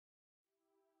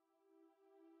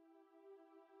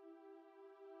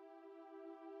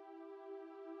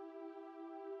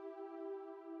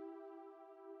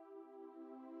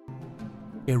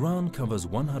Iran covers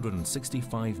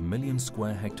 165 million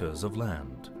square hectares of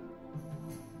land.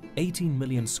 18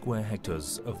 million square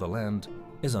hectares of the land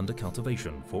is under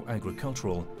cultivation for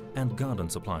agricultural and garden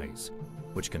supplies,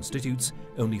 which constitutes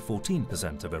only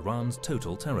 14% of Iran's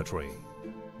total territory.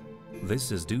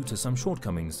 This is due to some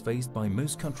shortcomings faced by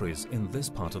most countries in this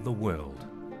part of the world.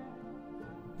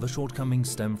 The shortcomings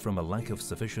stem from a lack of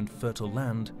sufficient fertile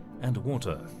land and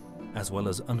water, as well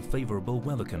as unfavorable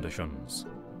weather conditions.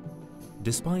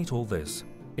 Despite all this,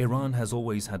 Iran has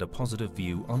always had a positive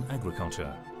view on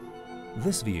agriculture.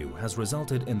 This view has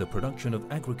resulted in the production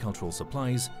of agricultural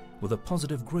supplies with a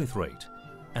positive growth rate,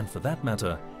 and for that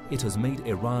matter, it has made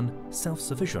Iran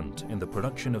self-sufficient in the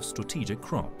production of strategic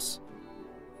crops.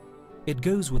 It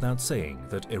goes without saying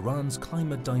that Iran's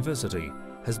climate diversity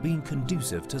has been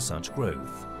conducive to such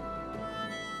growth.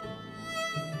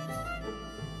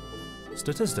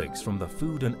 Statistics from the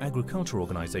Food and Agriculture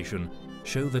Organization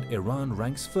show that Iran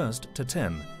ranks first to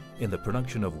 10 in the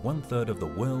production of 1/3 of the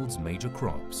world's major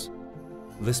crops.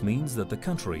 This means that the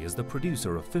country is the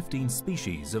producer of 15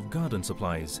 species of garden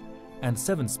supplies and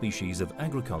 7 species of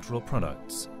agricultural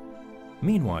products.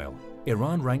 Meanwhile,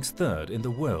 Iran ranks third in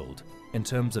the world in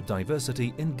terms of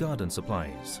diversity in garden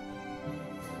supplies.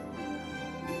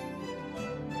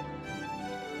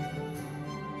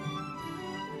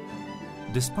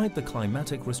 Despite the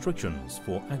climatic restrictions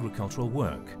for agricultural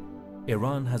work,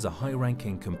 Iran has a high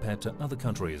ranking compared to other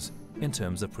countries in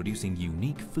terms of producing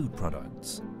unique food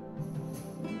products.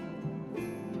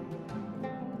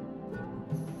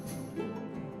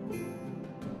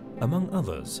 Among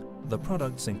others, the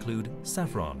products include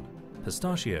saffron,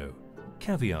 pistachio,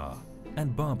 caviar,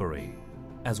 and barberry,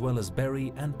 as well as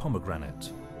berry and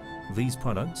pomegranate. These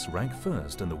products rank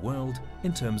first in the world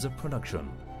in terms of production.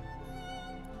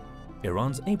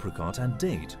 Iran's apricot and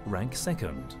date rank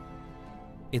second.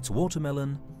 Its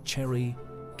watermelon, cherry,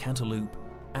 cantaloupe,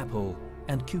 apple,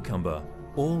 and cucumber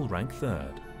all rank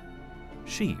third.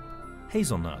 Sheep,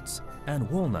 hazelnuts, and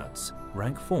walnuts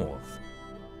rank fourth.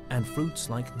 And fruits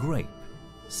like grape,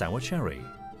 sour cherry,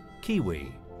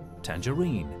 kiwi,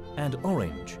 tangerine, and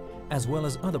orange, as well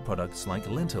as other products like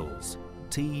lentils,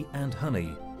 tea, and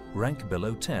honey, rank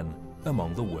below 10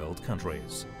 among the world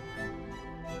countries.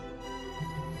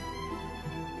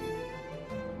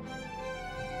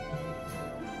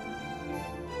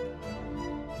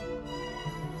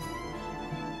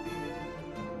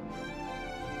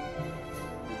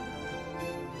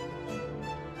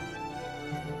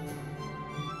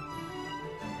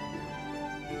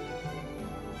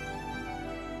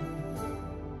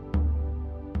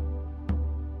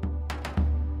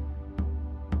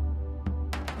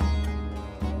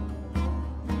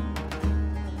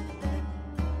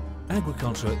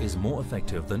 Agriculture is more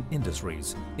effective than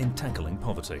industries in tackling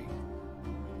poverty.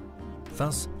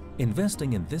 Thus,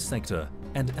 investing in this sector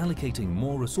and allocating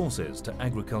more resources to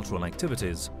agricultural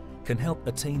activities can help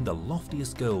attain the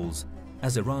loftiest goals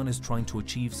as Iran is trying to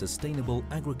achieve sustainable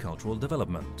agricultural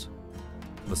development.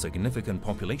 The significant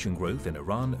population growth in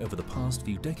Iran over the past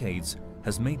few decades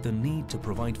has made the need to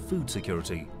provide food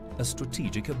security a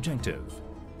strategic objective.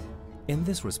 In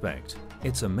this respect,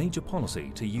 it's a major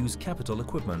policy to use capital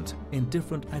equipment in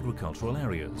different agricultural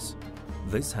areas.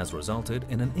 This has resulted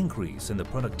in an increase in the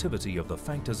productivity of the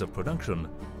factors of production,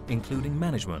 including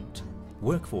management,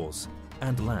 workforce,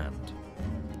 and land.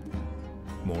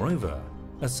 Moreover,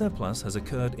 a surplus has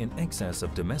occurred in excess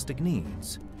of domestic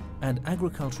needs, and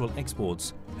agricultural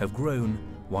exports have grown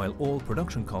while all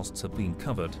production costs have been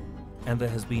covered, and there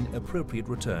has been appropriate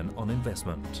return on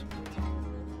investment.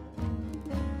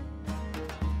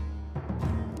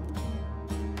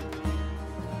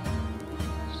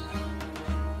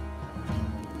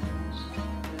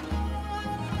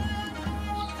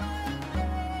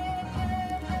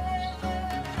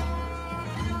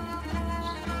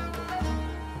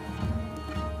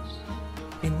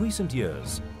 In recent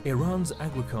years, Iran's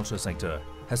agriculture sector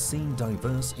has seen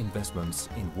diverse investments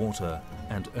in water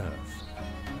and earth.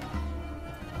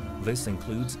 This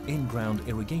includes in-ground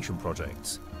irrigation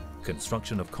projects,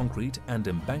 construction of concrete and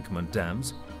embankment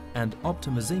dams, and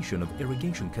optimization of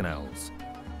irrigation canals,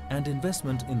 and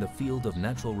investment in the field of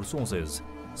natural resources,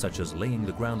 such as laying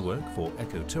the groundwork for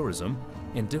ecotourism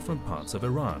in different parts of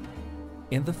Iran.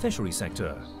 In the fishery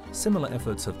sector, similar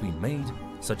efforts have been made,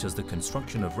 such as the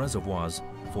construction of reservoirs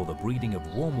for the breeding of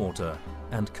warm water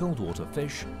and cold water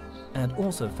fish, and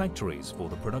also factories for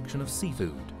the production of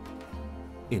seafood.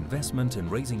 Investment in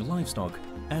raising livestock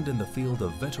and in the field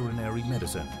of veterinary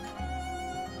medicine.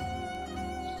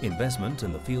 Investment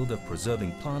in the field of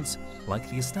preserving plants, like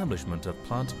the establishment of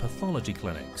plant pathology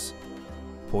clinics,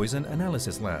 poison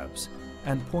analysis labs,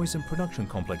 and poison production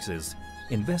complexes,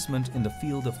 investment in the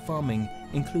field of farming,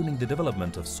 including the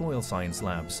development of soil science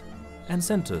labs, and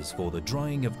centers for the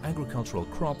drying of agricultural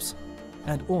crops,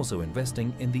 and also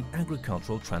investing in the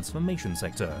agricultural transformation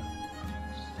sector.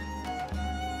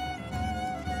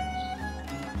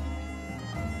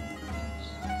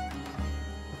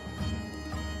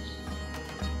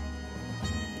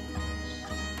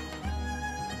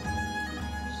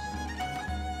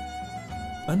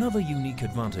 Another unique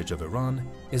advantage of Iran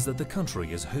is that the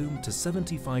country is home to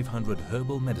 7,500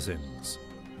 herbal medicines.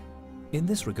 In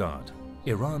this regard,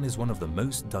 Iran is one of the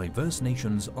most diverse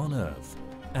nations on earth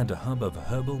and a hub of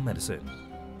herbal medicine.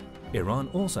 Iran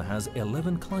also has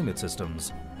 11 climate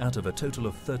systems out of a total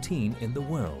of 13 in the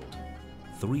world.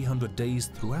 300 days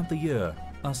throughout the year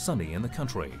are sunny in the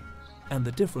country, and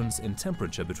the difference in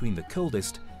temperature between the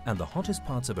coldest and the hottest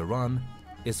parts of Iran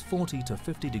is 40 to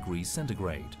 50 degrees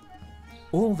centigrade.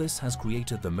 All this has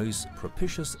created the most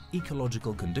propitious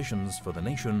ecological conditions for the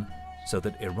nation, so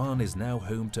that Iran is now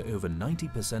home to over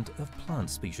 90% of plant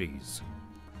species.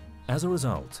 As a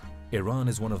result, Iran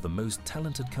is one of the most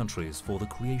talented countries for the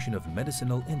creation of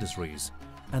medicinal industries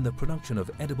and the production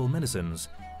of edible medicines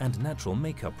and natural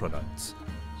makeup products.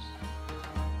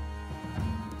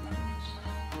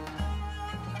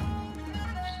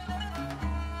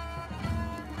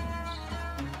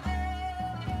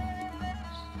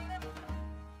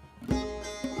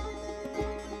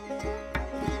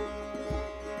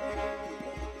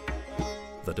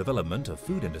 The development of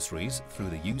food industries through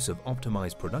the use of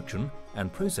optimized production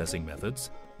and processing methods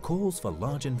calls for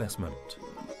large investment.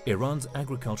 Iran's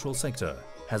agricultural sector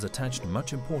has attached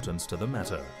much importance to the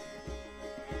matter.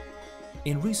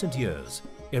 In recent years,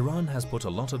 Iran has put a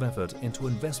lot of effort into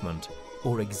investment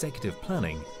or executive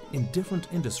planning in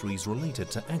different industries related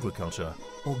to agriculture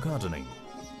or gardening,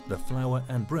 the flour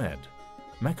and bread,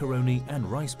 macaroni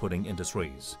and rice pudding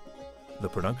industries, the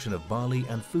production of barley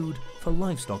and food for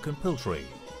livestock and poultry,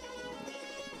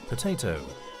 potato,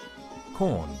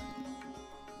 corn,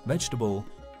 vegetable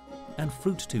and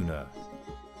fruit tuna,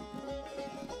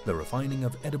 the refining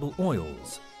of edible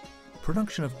oils,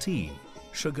 production of tea,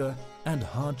 sugar and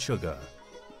hard sugar,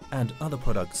 and other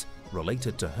products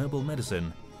related to herbal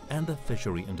medicine and the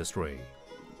fishery industry.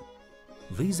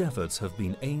 These efforts have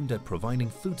been aimed at providing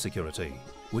food security,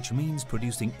 which means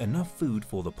producing enough food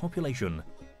for the population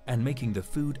and making the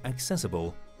food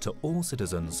accessible to all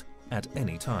citizens at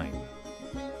any time.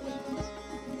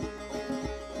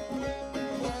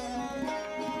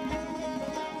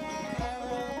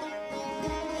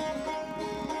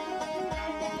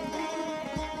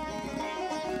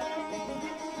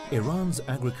 Iran's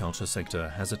agriculture sector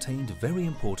has attained very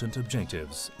important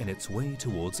objectives in its way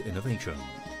towards innovation.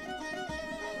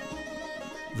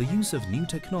 The use of new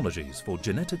technologies for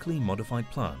genetically modified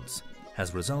plants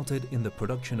has resulted in the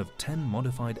production of 10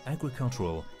 modified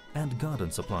agricultural and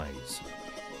garden supplies.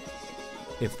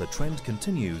 If the trend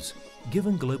continues,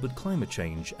 given global climate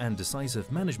change and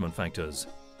decisive management factors,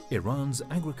 Iran's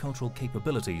agricultural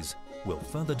capabilities will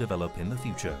further develop in the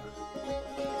future.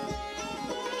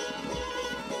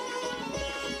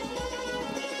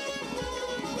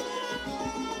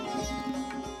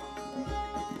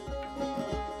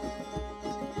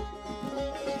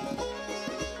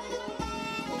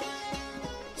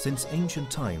 Since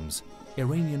ancient times,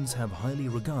 Iranians have highly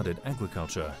regarded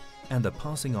agriculture and the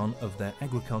passing on of their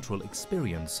agricultural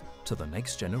experience to the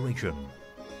next generation.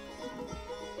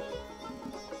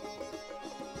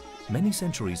 Many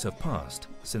centuries have passed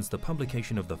since the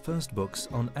publication of the first books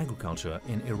on agriculture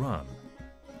in Iran.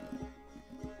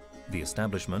 The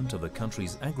establishment of the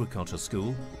country's agriculture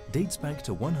school dates back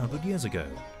to 100 years ago.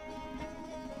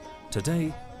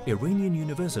 Today, Iranian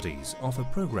universities offer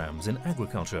programs in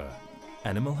agriculture,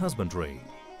 animal husbandry,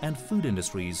 and food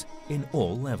industries in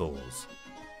all levels.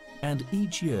 And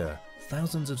each year,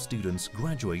 thousands of students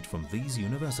graduate from these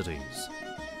universities.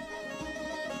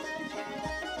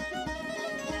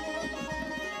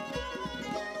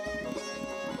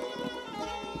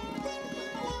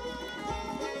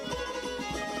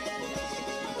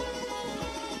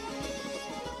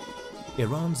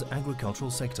 Iran's agricultural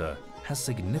sector has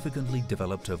significantly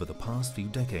developed over the past few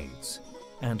decades,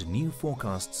 and new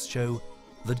forecasts show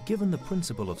that given the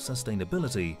principle of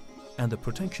sustainability and the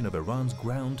protection of Iran's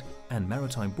ground and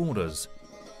maritime borders,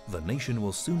 the nation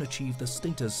will soon achieve the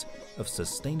status of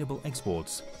sustainable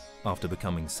exports after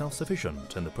becoming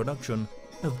self-sufficient in the production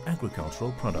of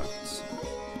agricultural products.